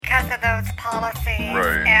of those policies,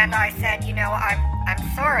 Right. and I said,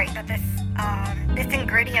 I'm sorry, but this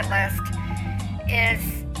ingredient list is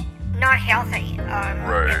not healthy.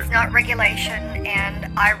 Right. It's not regulation,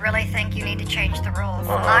 and I really think you need to change the rules.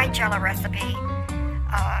 My Jell-O recipe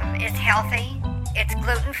is healthy. It's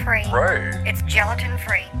gluten-free. Right. It's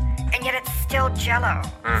gelatin-free. And yet it's still Jell-O.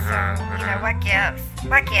 So, what gives?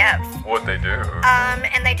 What gives? What'd they do?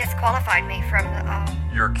 And they disqualified me from the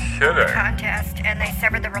You're kidding. contest, and they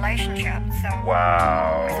severed the relationship. So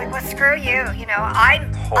Wow. I was like, well, screw you.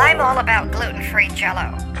 I'm all about gluten-free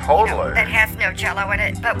Jell-O. Totally. That has no Jell-O in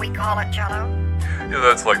it, but we call it Jell-O. Yeah,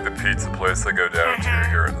 that's like the pizza place I go down to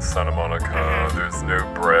here in Santa Monica. There's no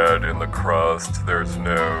bread in the crust. There's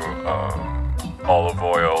no olive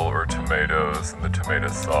oil or tomatoes in the tomato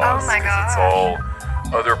sauce. Oh my 'cause it's gosh. all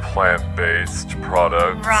other plant-based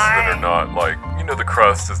products that are Right. not like, the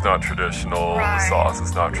crust is not traditional, the Right. sauce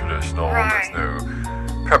is not traditional, Right. there's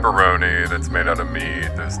no pepperoni that's made out of meat,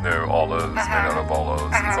 there's no olives made out of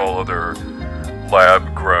olives. It's all other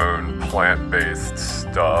lab-grown, plant-based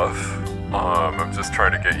stuff. I'm just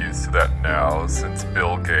trying to get used to that now since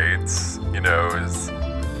Bill Gates, is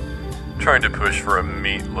trying to push for a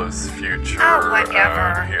meatless future. Oh,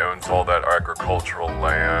 whatever. And he owns all that agricultural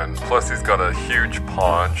land. Plus, he's got a huge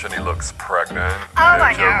paunch and he looks pregnant. Oh,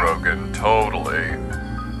 I Joe know. Rogan totally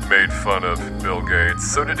made fun of Bill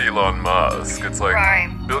Gates. So did Elon Musk. It's like, Right.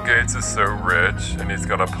 Bill Gates is so rich and he's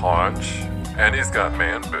got a paunch and he's got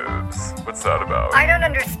man boobs. What's that about? I don't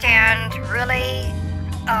understand, really,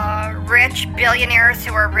 rich billionaires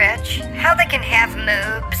who are rich, how they can have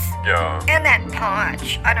moobs Yeah. and that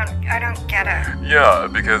paunch. I don't get it. Yeah,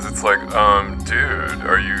 because it's like, dude,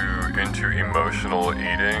 are you into emotional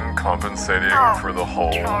eating, compensating Oh, for the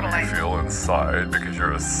hole totally. you feel inside because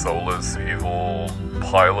you're a soulless, evil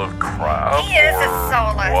pile of crap? He is or a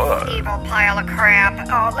soulless, what? evil pile of crap.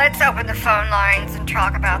 Oh, let's open the phone lines and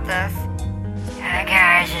talk about this. Hi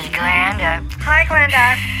guys, it's Glenda. Hi,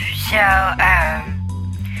 Glenda. So,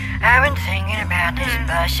 I've been thinking about this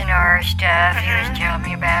bus and R stuff. He was telling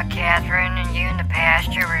me about Catherine and you and the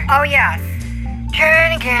pastor were Oh, yes.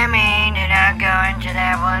 trying to get me to not go into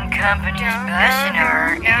that one company's bus and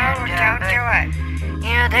R. Don't do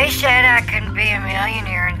it. They said I couldn't be a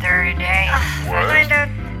millionaire in 30 days. What? Glenda,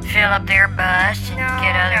 Fill up their bus and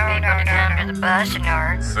get other people to come to the bus and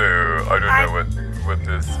R. So, I don't know what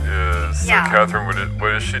this is. Yeah. So, Catherine,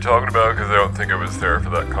 what is she talking about? Because I don't think I was there for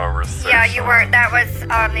that conversation. yeah, you were. That was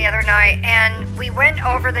the other night, and we went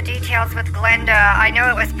over the details with Glenda. I know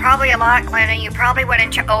it was probably a lot, Glenda. You probably went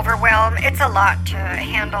into overwhelm. It's a lot to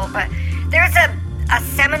handle, but there's a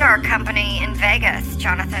seminar company in Vegas,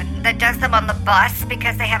 Jonathan, that does them on the bus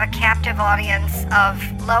because they have a captive audience of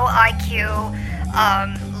low IQ,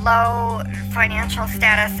 low financial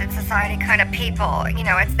status in society kind of people.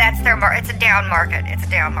 That's their it's a down market. It's a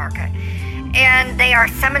down market. And they are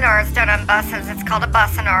seminars done on buses. It's called a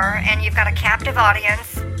businar, and you've got a captive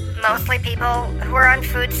audience, mostly people who are on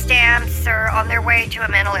food stamps or on their way to a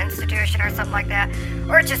mental institution or something like that,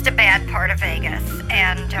 or just a bad part of Vegas.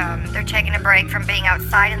 And they're taking a break from being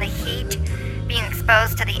outside in the heat, being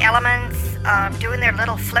exposed to the elements, doing their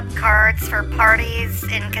little flip cards for parties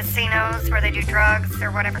in casinos where they do drugs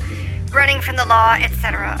or whatever, running from the law,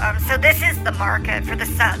 etc. So this is the market for the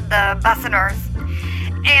businars.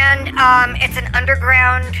 And it's an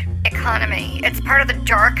underground economy. It's part of the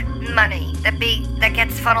dark money that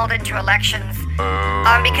gets funneled into elections.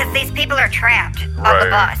 Because these people are trapped on the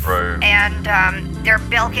bus. Right. And they're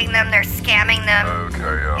bilking them, they're scamming them. Okay,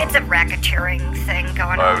 yeah. It's a racketeering thing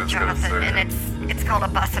going I on, was gonna Jonathan, say. and it's called a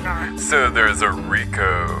businar. So there's a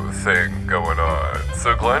RICO thing going on.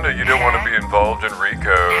 So Glenda, you don't want to be involved in RICO.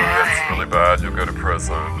 That's really bad. You'll go to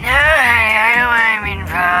prison. No, honey, I don't want to be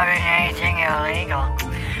involved in anything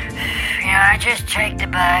illegal. I just take the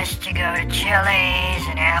bus to go to Chili's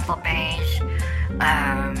and Applebee's,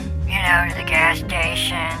 to the gas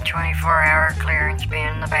station, 24-hour clearance bin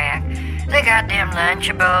in the back. They got them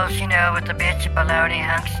Lunchables, with the bits of bologna,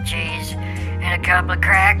 hunks of cheese, and a couple of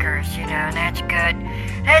crackers, and that's good.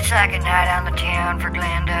 That's like a night on the town for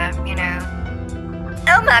Glenda,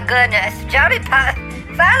 Oh my goodness, Johnny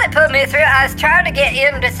finally put me through. I was trying to get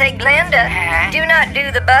him to say, Glenda, do not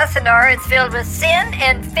do the businar. It's filled with sin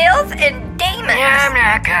and filth and demons. No, I'm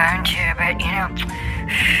not going to, but,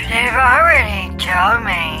 they've already told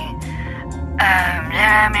me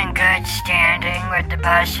That I'm in good standing with the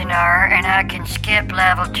Bussinar, and I can skip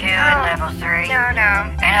level 2 and level 3. No.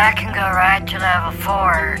 And I can go right to level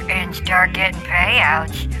 4 and start getting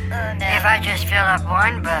payouts if I just fill up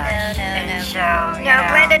one bus. And so, you No,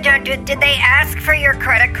 know, Glenda, did they ask for your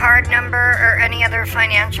credit card number or any other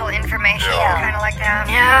financial information? Yeah. Kind of like that?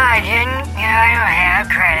 No, I didn't. You know, I don't have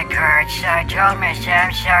credit cards, so I told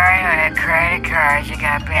myself, I'm sorry, I don't have credit cards. I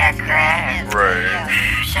got bad credit. Right.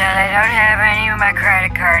 So they don't have any of my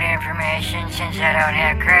credit card information since I don't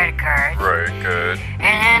have credit cards. Right, good.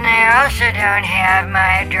 And then they also don't have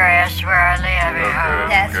my address where I live at home.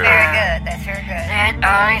 That's Good. very good. That's very good. The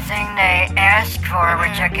only thing they asked for,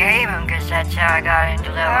 which I gave them because that's how I got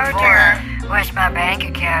into level 4, dear. was my bank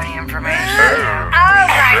account information. Oh, Oh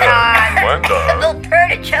my God. Glenda.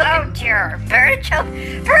 Purdy choking. Oh dear. Purdy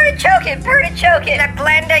choking. Now,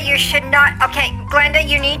 Glenda, you should not. Okay, Glenda,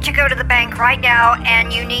 you need to go to the bank right now,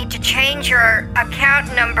 and you need to change your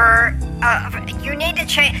account number. You need to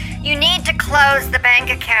change. You need to close the bank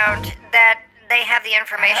account that they have the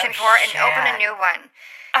information for, and open a new one.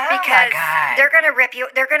 Oh Because my God. they're gonna rip you.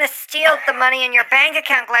 They're gonna steal the money in your bank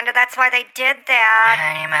account, Glenda. That's why they did that.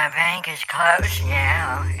 Honey, my bank is closed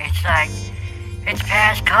now. It's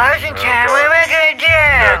past closing time. God. What am I gonna do?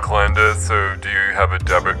 Yeah, Glenda, so do you have a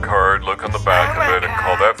debit card? Look on the back Oh of my it and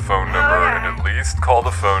call God. that phone number, and at least call the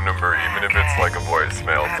phone number, even if it's Okay. like a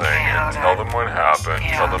voicemail Okay, thing, and hold tell on. them what happened.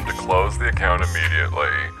 Yeah. Tell them to close the account immediately,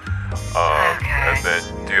 Okay. and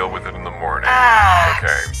then deal with it in the morning. Ah.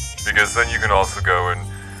 Okay, because then you can also go and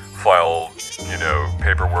file,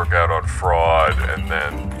 paperwork out on fraud, and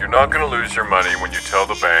then you're not going to lose your money when you tell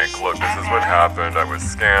the bank, look, this is what happened, I was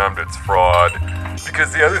scammed, it's fraud.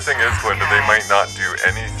 Because the other thing is, Glenda, they might not do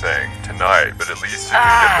anything tonight, but at least you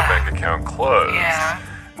can get the bank account closed, Yeah.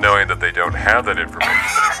 knowing that they don't have that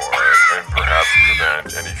information anymore, and perhaps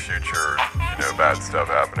prevent any future, bad stuff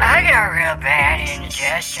happening. I got real bad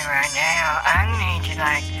indigestion right now. I need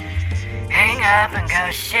to hang up and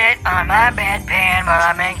go sit on my bedpan while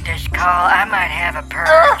I make this call. I might have a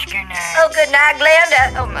purge. Good night. Oh, good night,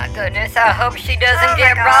 Glenda. Oh my goodness. I hope she doesn't Oh, my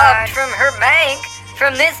get God. robbed from her bank.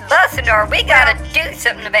 From this Bussinar. We gotta do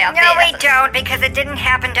something about this. No, we don't, because it didn't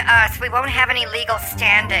happen to us. We won't have any legal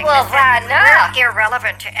standing. Well, why not? We're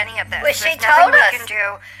irrelevant to any of this. Well, she There's nothing told us. we can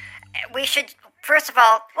do. We should, first of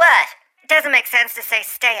all, What? it doesn't make sense to say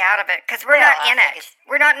stay out of it, because we're Well, not I in think it.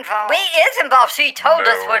 We're not involved. We is involved. She told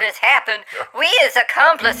us No. what has happened. We is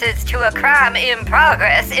accomplices to a crime in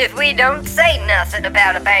progress if we don't say nothing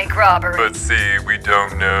about a bank robbery. But see, we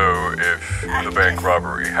don't know if the bank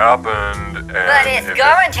robbery happened, and But it's if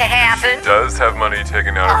going to happen. She does have money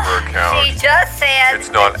taken out of her account. She just said It's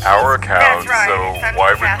not our account, That's right, so it's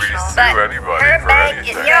why would we unprofessional. sue But anybody her for bank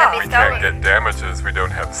is anything? gonna be We stolen. can't get damages. We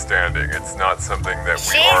don't have standing. It's not something that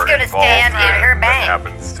we She's are gonna involved stand in her that bank.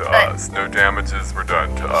 happens to But- us. No damages were done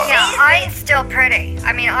to us. Yeah, I'm still pretty.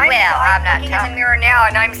 I mean, I'm not looking in talking- the mirror now,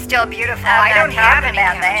 and I'm still beautiful. I'm I not don't have talking any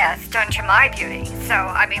about that. damages done to my beauty. So,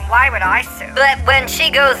 I mean, why would I sue? But when she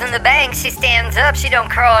goes in the bank, she stands up. She don't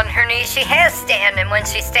crawl on her knees. She has standing when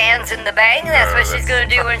she stands in the bank. That's No, what she's that's- gonna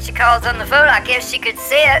do when she calls on the phone. I guess she could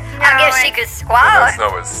sit. No, I guess she it- could But squat. that's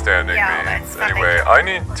not what standing Yeah, means. that's nothing. Anyway, I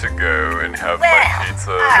need to go and have Well, my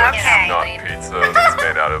pizza that's okay. not pizza, that's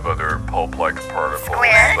made out of other pulp-like particles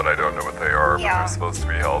Square? that I don't know what they are, but Yeah. they're supposed to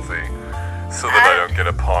be healthy. So that I don't get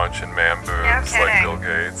a paunch and man boobs like kidding. Bill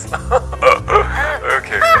Gates.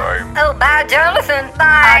 Okay, fine. Oh, bye, Jonathan.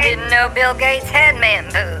 Bye. I didn't know Bill Gates had man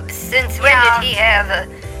boobs. Since when Yeah. did he have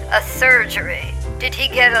a surgery? Did he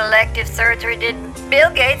get elective surgery? Did Bill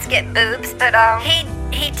Gates get boobs put on?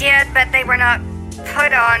 He did, but they were not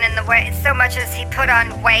put on in the way so much as he put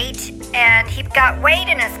on weight, and he got weight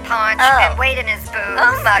in his paunch Oh. and weight in his boobs.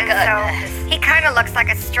 Oh, my and goodness. So he kind of looks like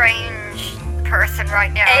a strange person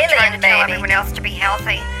right now, Alien trying to tell baby. everyone else to be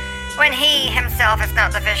healthy, when he himself is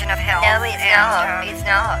not the vision of health. No, he's And, not. He's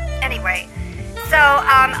not. Anyway, so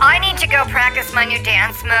I need to go practice my new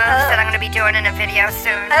dance moves that I'm going to be doing in a video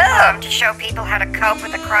soon Oh. to show people how to cope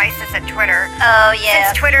with the crisis at Twitter. Oh, yeah.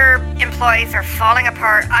 Since Twitter employees are falling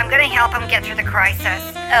apart, I'm going to help them get through the crisis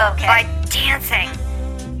Okay. by dancing.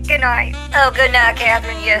 Good night. Oh, good night,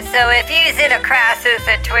 Catherine. Yes, so if you's in a crisis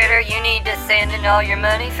at Twitter, you need to send in all your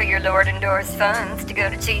money for your Lord and Doors funds to go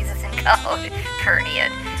to Jesus and call it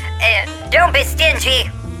Pernian. And don't be stingy.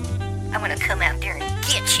 I'm gonna come out there and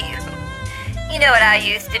get you. You know what I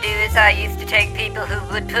used to do is I used to take people who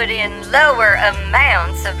would put in lower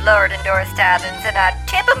amounts of Lord and Doors tithings, and I'd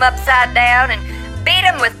tip them upside down and beat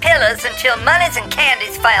them with pillows until monies and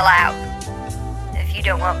candies fell out. If you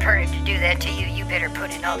don't want Perny to do that to you, you better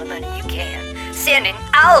put in all the money you can. Send in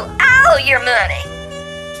all your money.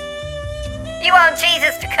 You want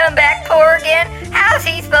Jesus to come back poor again? How's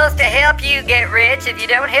he supposed to help you get rich if you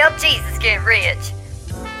don't help Jesus get rich?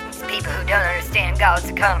 These people who don't understand God's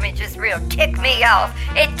economy just real tick me off.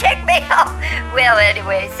 It ticked me off. Well,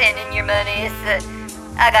 anyway, send in your money.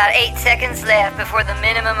 I got 8 seconds left before the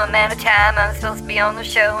minimum amount of time I'm supposed to be on the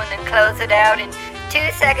show, and then close it out in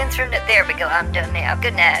 2 seconds from there we go. I'm done now.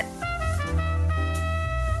 Good night.